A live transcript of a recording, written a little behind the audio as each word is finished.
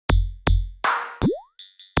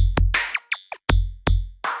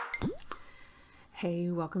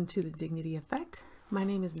Hey, welcome to the Dignity Effect. My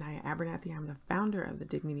name is Naya Abernathy. I'm the founder of the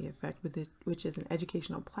Dignity Effect, which is an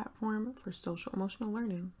educational platform for social emotional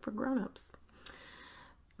learning for grown-ups.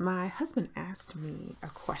 My husband asked me a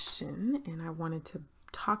question, and I wanted to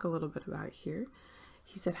talk a little bit about it here.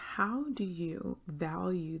 He said, how do you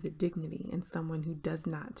value the dignity in someone who does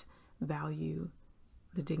not value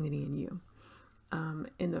the dignity in you?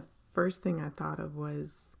 And the first thing I thought of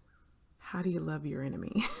was, how do you love your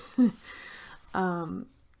enemy?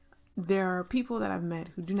 There are people that I've met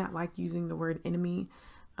who do not like using the word enemy,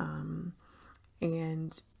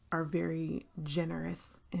 and are very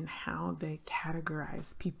generous in how they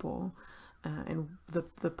categorize people, and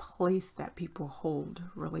the place that people hold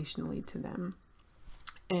relationally to them.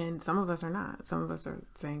 And some of us are not. Some of us are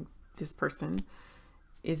saying this person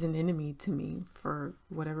is an enemy to me for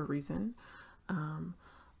whatever reason.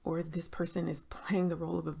 Or this person is playing the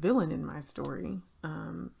role of a villain in my story,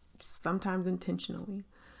 sometimes intentionally.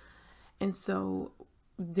 And so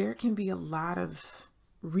there can be a lot of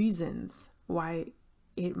reasons why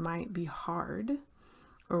it might be hard,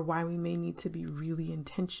 or why we may need to be really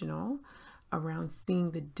intentional around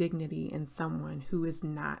seeing the dignity in someone who is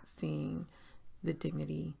not seeing the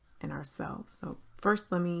dignity in ourselves. So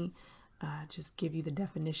first, let me just give you the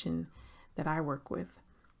definition that I work with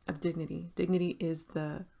of dignity. Dignity is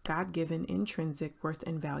the God-given intrinsic worth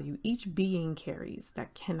and value each being carries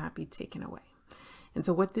that cannot be taken away. And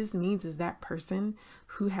so what this means is that person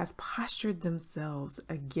who has postured themselves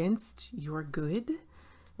against your good,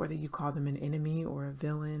 whether you call them an enemy or a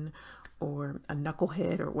villain or a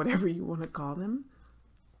knucklehead or whatever you want to call them,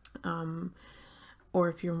 or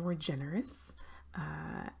if you're more generous,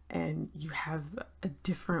 and you have a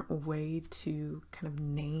different way to kind of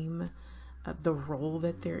name the role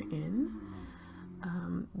that they're in,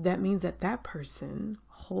 that means that that person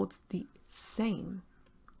holds the same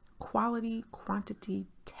quality, quantity,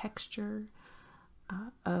 texture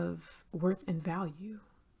of worth and value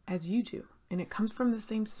as you do. And it comes from the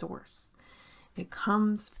same source. It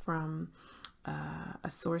comes from a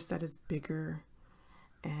source that is bigger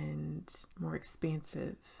and more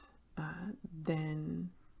expansive than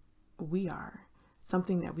we are.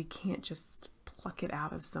 Something that we can't just pluck it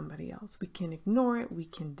out of somebody else. We can ignore it. We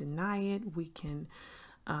can deny it. We can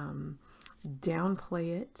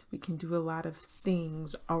downplay it. We can do a lot of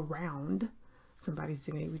things around somebody's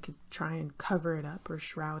dignity. We could try and cover it up or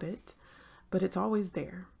shroud it, but it's always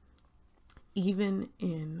there. Even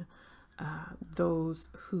in those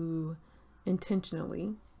who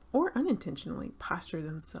intentionally or unintentionally posture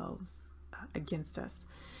themselves against us.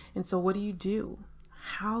 And so what do?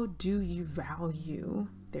 How do you value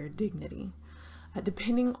their dignity?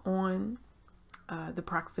 Depending on the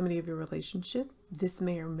proximity of your relationship, this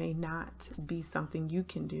may or may not be something you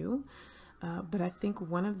can do. But I think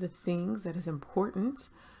one of the things that is important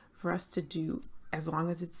for us to do, as long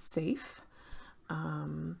as it's safe,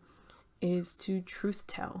 is to truth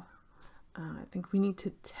tell. I think we need to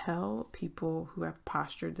tell people who have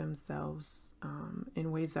postured themselves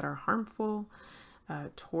in ways that are harmful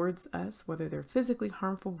towards us, whether they're physically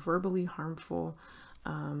harmful, verbally harmful.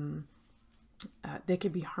 They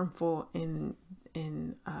could be harmful in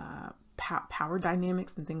power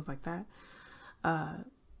dynamics and things like that.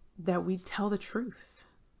 That we tell the truth,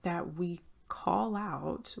 that we call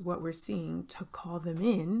out what we're seeing to call them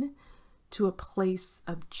in to a place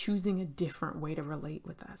of choosing a different way to relate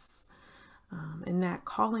with us. And that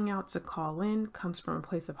calling out to call in comes from a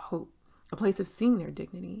place of hope, a place of seeing their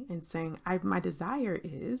dignity and saying, my desire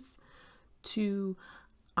is to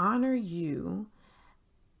honor you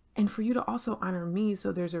and for you to also honor me.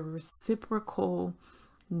 So there's a reciprocal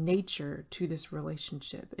nature to this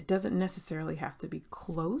relationship. It doesn't necessarily have to be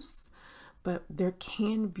close, but there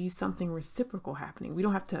can be something reciprocal happening. We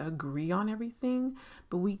don't have to agree on everything,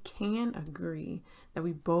 but we can agree that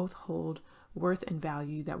we both hold worth and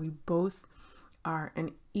value, that we both are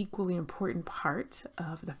an equally important part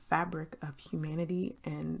of the fabric of humanity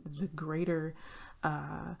and the greater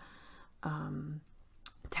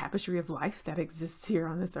tapestry of life that exists here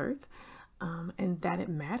on this earth, and that it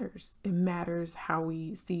matters. It matters how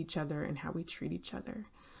we see each other and how we treat each other.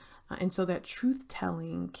 And so that truth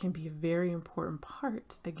telling can be a very important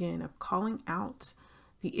part, again, of calling out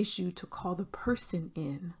the issue to call the person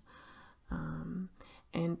in,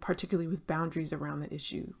 and particularly with boundaries around the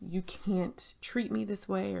issue. You can't treat me this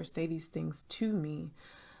way or say these things to me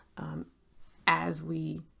as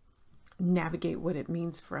we navigate what it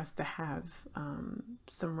means for us to have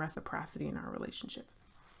some reciprocity in our relationship.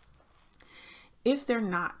 If they're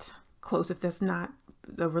not close, if that's not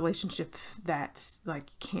the relationship that like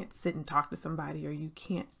you can't sit and talk to somebody, or you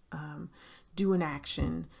can't do an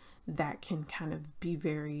action that can kind of be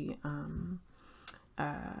very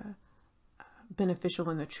beneficial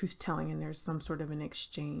in the truth telling, and there's some sort of an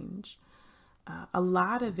exchange. A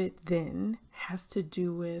lot of it then has to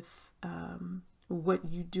do with what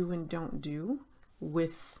you do and don't do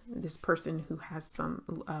with this person who has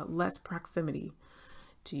some less proximity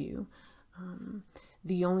to you.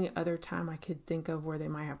 The only other time I could think of where they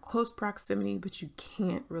might have close proximity, but you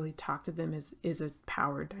can't really talk to them is a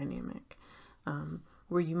power dynamic,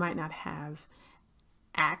 where you might not have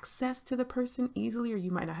access to the person easily, or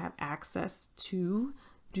you might not have access to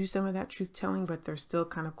do some of that truth telling, but they're still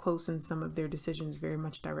kind of close, and some of their decisions very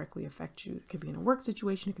much directly affect you. It could be in a work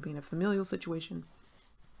situation, it could be in a familial situation.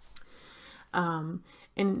 And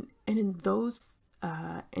in those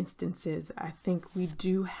instances, I think we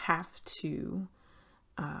do have to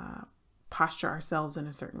posture ourselves in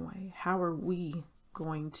a certain way. How are we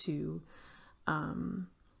going to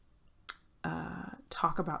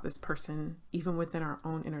talk about this person, even within our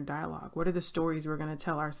own inner dialogue? What are the stories we're going to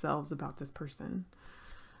tell ourselves about this person?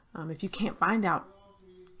 If you can't find out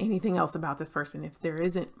anything else about this person, if there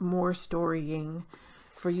isn't more storying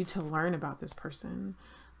for you to learn about this person,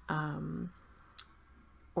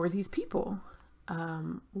 or these people,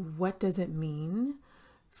 what does it mean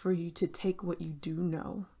for you to take what you do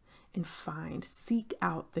know and seek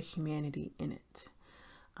out the humanity in it?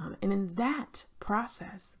 And in that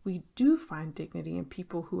process, we do find dignity in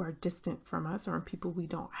people who are distant from us, or in people we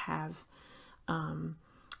don't have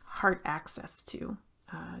heart access to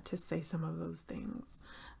say some of those things,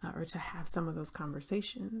 or to have some of those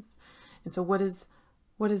conversations. And so what does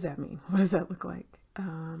that mean? What does that look like?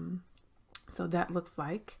 So that looks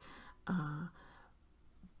like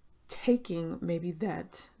taking maybe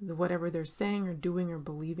whatever they're saying or doing or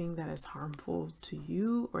believing that is harmful to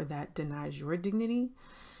you, or that denies your dignity,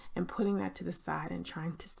 and putting that to the side and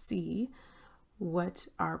trying to see what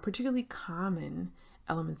are particularly common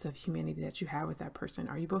elements of humanity that you have with that person.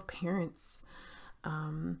 Are you both parents?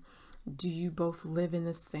 Do you both live in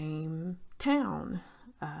the same town?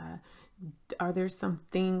 Are there some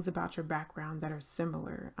things about your background that are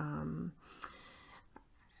similar?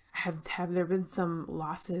 Have there been some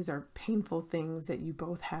losses or painful things that you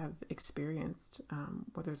both have experienced?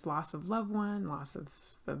 Whether it's loss of loved one, loss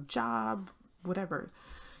of job, whatever.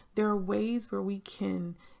 There are ways where we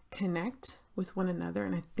can connect with one another.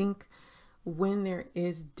 And I think when there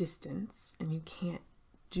is distance and you can't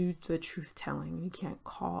do the truth telling, you can't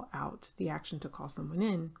call out the action to call someone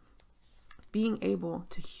in, being able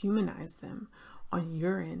to humanize them on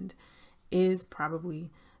your end is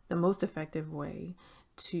probably the most effective way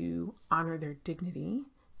to honor their dignity,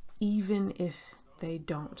 even if they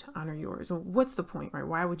don't honor yours. What's the point, right?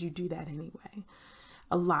 Why would you do that anyway?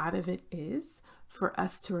 A lot of it is for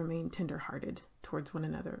us to remain tenderhearted towards one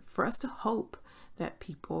another, for us to hope that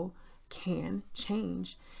people can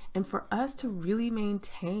change, and for us to really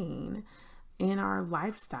maintain in our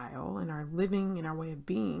lifestyle and our living and our way of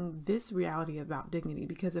being this reality about dignity.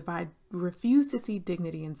 Because if I refuse to see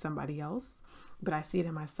dignity in somebody else, but I see it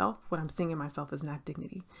in myself, what I'm seeing in myself is not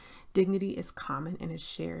dignity. Dignity is common and is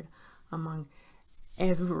shared among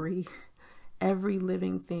every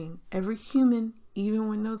living thing, every human, even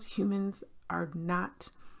when those humans are not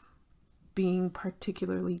being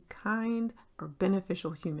particularly kind or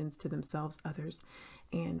beneficial humans to themselves, others,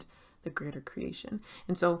 and the greater creation.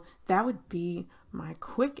 And so that would be my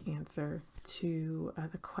quick answer to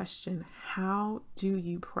the question, how do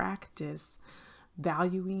you practice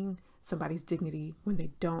valuing somebody's dignity when they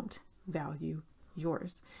don't value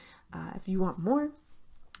yours? If you want more,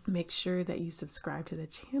 make sure that you subscribe to the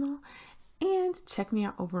channel and check me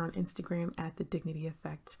out over on Instagram at The Dignity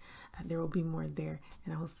Effect. There will be more there,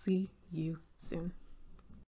 and I will see you soon.